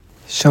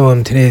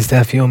Shalom, today's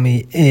Daf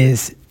Yomi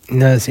is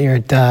Nazir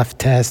Daf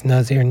Test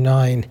Nazir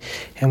 9.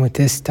 And with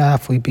this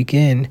Daf we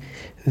begin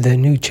the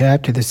new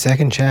chapter, the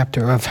second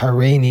chapter of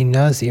Hareini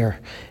Nazir.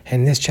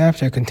 And this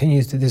chapter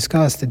continues to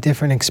discuss the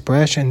different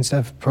expressions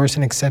of a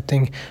person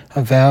accepting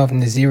a vow of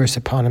Nazirus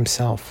upon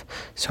himself.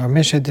 So our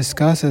Mishnah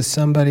discusses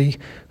somebody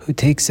who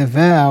takes a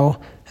vow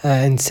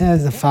and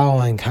says the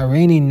following: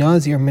 Hareini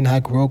Nazir min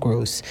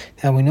hagrogros.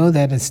 Now we know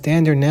that a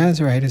standard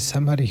Nazirite is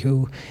somebody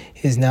who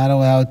is not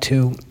allowed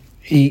to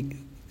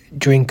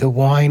drink a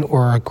wine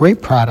or a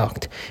grape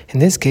product. In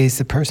this case,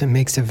 the person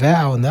makes a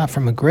vow, not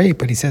from a grape,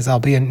 but he says, I'll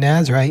be a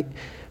Nazirite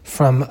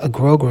from a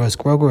grogros.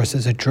 Grogros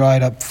is a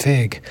dried up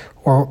fig,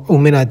 or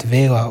uminat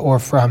vela, or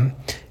from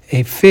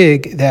a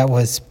fig that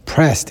was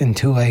pressed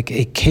into like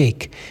a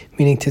cake,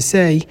 meaning to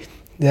say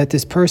that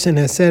this person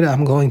has said,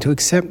 I'm going to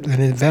accept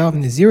the vow of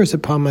Nazirus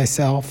upon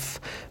myself,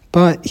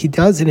 but he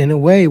does it in a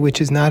way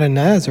which is not a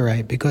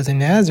Nazirite, because a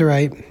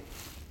Nazirite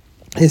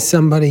is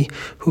somebody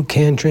who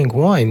can't drink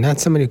wine, not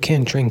somebody who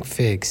can't drink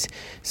figs.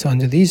 So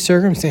under these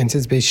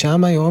circumstances, Beis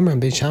Shammai Omer,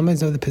 and Beis Shammai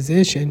is of the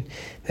position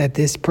that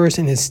this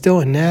person is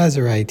still a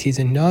Nazirite, he's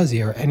a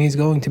Nazir, and he's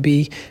going to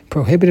be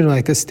prohibited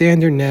like a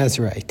standard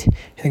Nazirite.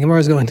 And the Gemara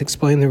is going to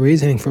explain the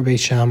reasoning for Beis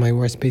Shammai,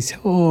 whereas Beis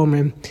Hillel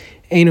Omer,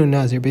 Eino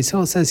Nazir. Beis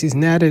Hillel says he's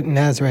not a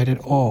Nazirite at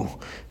all,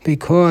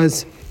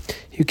 because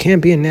you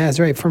can't be a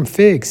Nazirite from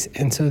figs,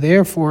 and so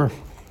therefore,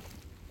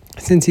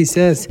 since he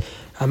says,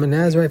 I'm a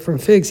Nazirite from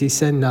figs, he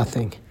said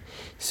nothing.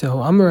 So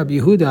Amar Rabbi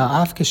Yehuda,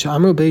 Afkesha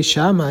Amar Beis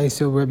Shammai.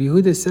 So Rabbi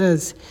Yehuda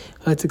says,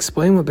 let's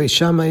explain what Beis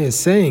Shammai is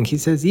saying. He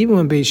says, even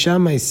when Beis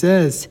Shammai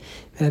says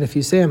that if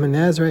you say I'm a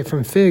Nazirite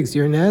from figs,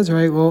 you're a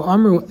Nazirite, well,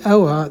 Amar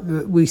Ella,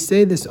 we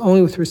say this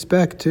only with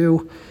respect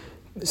to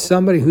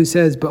somebody who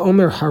says,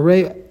 Ba'omer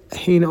Hare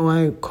Hein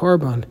Olai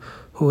Korban,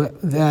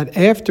 that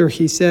after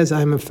he says,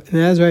 I'm a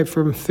Nazirite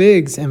from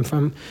figs and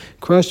from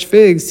crushed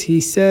figs, he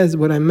says,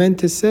 what I meant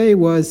to say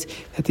was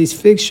that these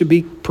figs should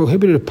be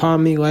prohibited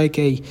upon me like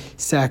a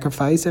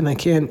sacrifice, and I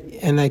can't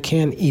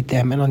eat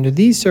them. And under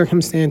these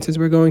circumstances,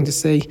 we're going to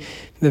say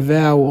the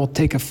vow will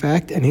take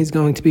effect, and he's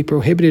going to be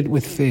prohibited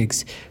with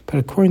figs. But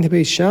according to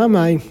Beis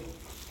Shammai,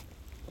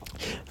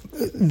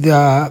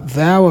 the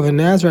vow of a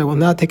Nazirite will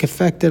not take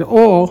effect at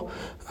all.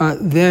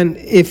 Then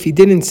if he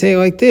didn't say it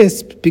like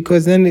this,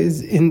 because then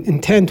his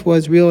intent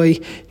was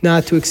really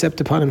not to accept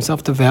upon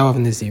himself the vow of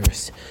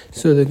Nazirus.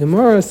 So the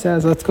Gemara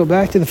says, let's go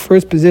back to the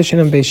first position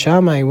of Beis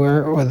Shammai,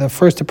 or the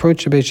first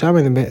approach to Beis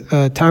Shammai,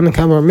 the Tanna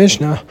Kamma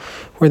Mishnah,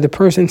 where the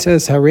person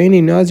says,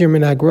 Hareini Nazir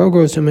min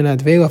hagrogros u'min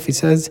hadvela. If he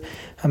says,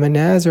 I'm a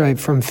Nazirite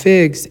from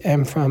figs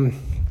and from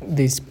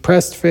these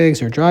pressed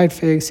figs or dried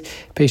figs,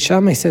 Beis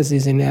Shammai says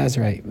he's a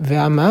Nazirite.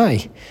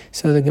 Ve'amai.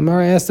 So the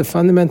Gemara asks the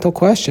fundamental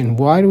question: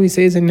 why do we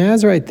say he's a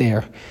Nazirite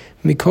there?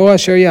 Mikol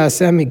asher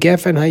yaseh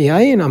migefen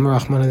hayayin amar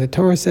Rachmana. The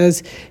Torah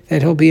says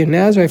that he'll be a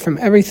Nazirite from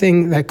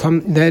everything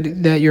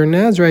that you're a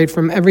Nazirite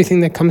from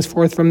everything that comes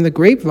forth from the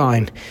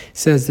grapevine,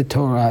 says the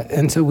Torah.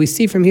 And so we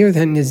see from here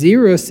that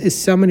Nazirus is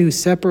somebody who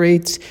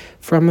separates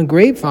from a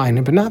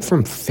grapevine, but not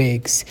from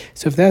figs.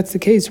 So if that's the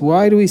case,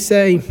 why do we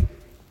say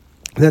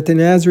that the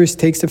Nazirus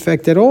takes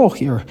effect at all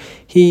here?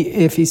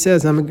 If he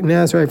says, I'm a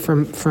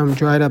Nazirite from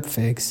dried up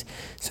figs.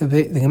 So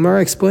the Gemara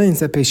explains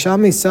that Beis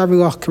Shammai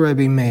Savrilach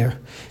Rabbi Meir.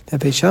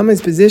 That Beis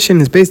Shammai's position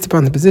is based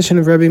upon the position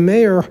of Rabbi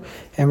Meir,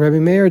 and Rabbi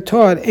Meir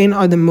taught, Ein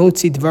Adam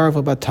Motzi Dvarav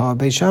L'Batal.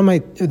 Beis Shammai,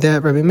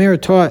 that Rabbi Meir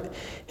taught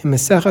in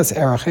Maseches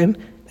Erachin,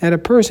 that a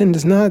person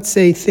does not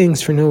say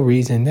things for no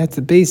reason. That's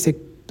the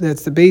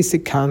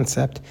basic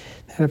concept.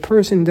 That a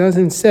person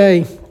doesn't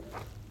say,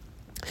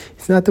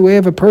 it's not the way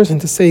of a person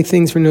to say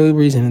things for no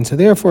reason. And so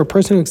therefore, a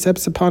person who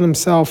accepts upon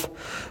himself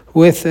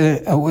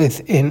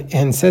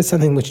and says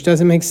something which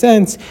doesn't make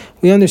sense,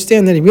 we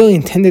understand that he really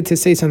intended to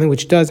say something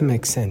which does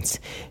make sense.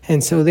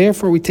 And so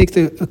therefore, we take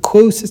the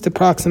closest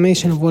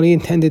approximation of what he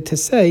intended to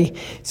say,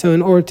 so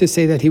in order to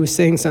say that he was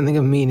saying something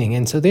of meaning.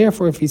 And so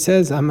therefore, if he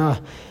says, I'm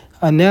a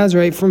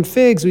Nazirite from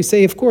figs, we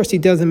say, of course, he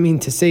doesn't mean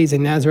to say he's a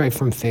Nazirite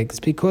from figs,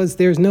 because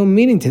there's no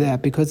meaning to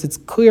that, because it's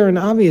clear and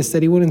obvious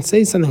that he wouldn't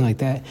say something like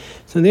that.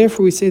 So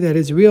therefore, we say that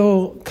his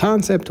real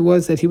concept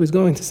was that he was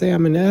going to say,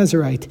 I'm a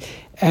Nazirite,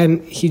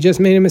 and he just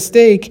made a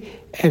mistake,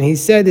 and he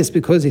said this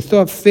because he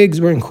thought figs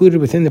were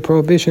included within the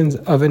prohibitions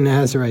of a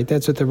Nazirite.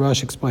 That's what the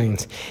Rosh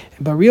explains.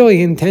 But really,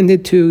 he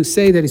intended to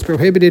say that he's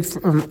prohibited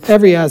from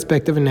every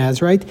aspect of a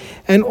Nazirite,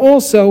 and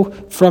also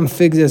from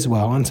figs as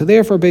well. And so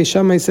therefore, Beis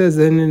Shammai says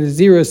that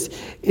Nazirus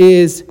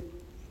is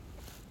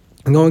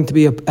going to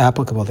be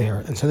applicable there.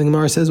 And so the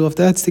Gemara says, well, if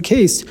that's the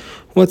case,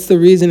 what's the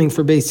reasoning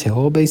for Beis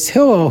Hillel? Beis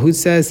Hillel, who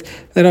says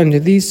that under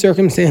these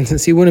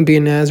circumstances he wouldn't be a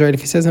Nazirite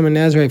if he says I'm a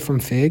Nazirite from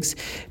figs.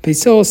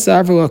 Beis Hillel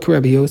Savrulak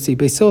Rabbi Yossi.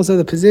 Beis Hillel says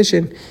the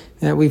position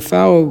that we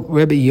follow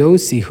Rabbi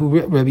Yossi, who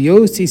Rabbi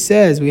Yossi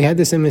says, we had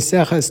this in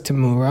Maseches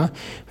Tamura,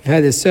 we've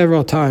had this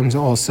several times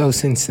also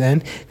since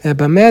then, that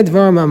Bamed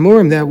Dvar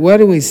Mamurim, that why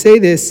do we say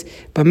this?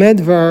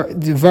 Bamed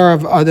Dvar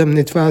of Adam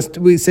Nitvas,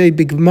 we say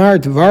Bigmar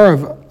Dvar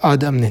of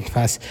Adam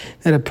Nitvas,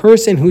 that a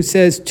person who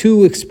says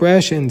two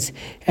expressions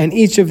and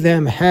each of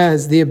them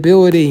has the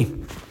ability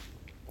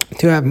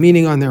to have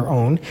meaning on their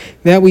own,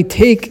 that we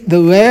take the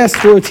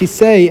last words he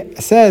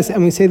says,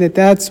 and we say that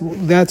that's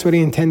what he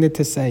intended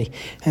to say.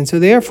 And so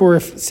therefore,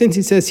 since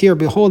he says here,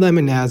 behold, I'm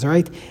a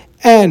Nazarite,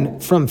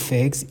 and from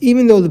figs,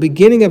 even though the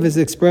beginning of his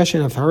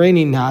expression of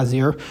Hareini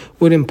Nazir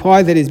would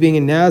imply that he's being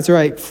a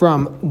Nazarite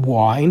from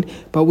wine,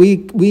 but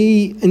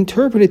we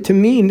interpret it to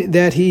mean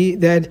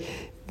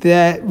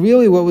that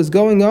really what was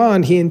going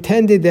on, he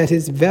intended that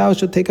his vow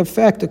shall take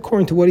effect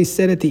according to what he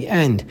said at the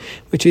end,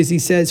 which is he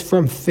says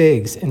from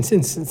figs. And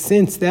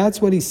since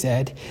that's what he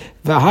said,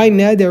 V'hai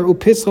neder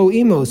upisro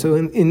imo. So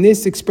in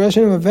this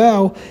expression of a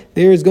vow,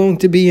 there is going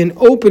to be an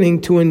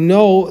opening to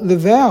annul the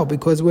vow,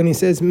 because when he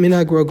says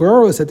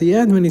minagrogoros at the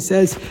end, when he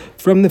says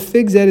from the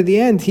figs at the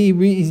end,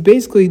 he's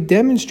basically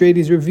demonstrated,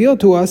 he's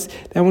revealed to us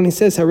that when he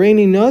says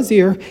Hareini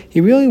Nazir,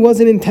 he really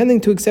wasn't intending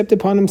to accept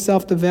upon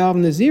himself the vow of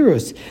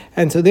Nazirus.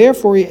 And so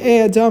therefore he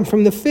adds on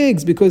from the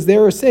figs, because they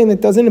were saying that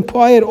doesn't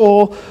apply at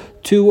all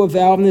to a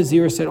vow of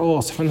Nazirus at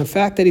all. So from the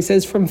fact that he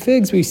says from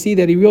figs, we see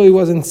that he really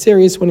wasn't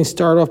serious when he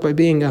started off by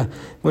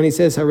when he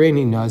says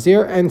Hareini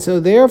Nazir. And so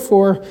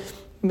therefore,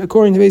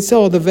 according to Beis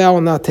Hillel, the vow will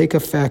not take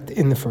effect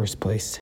in the first place.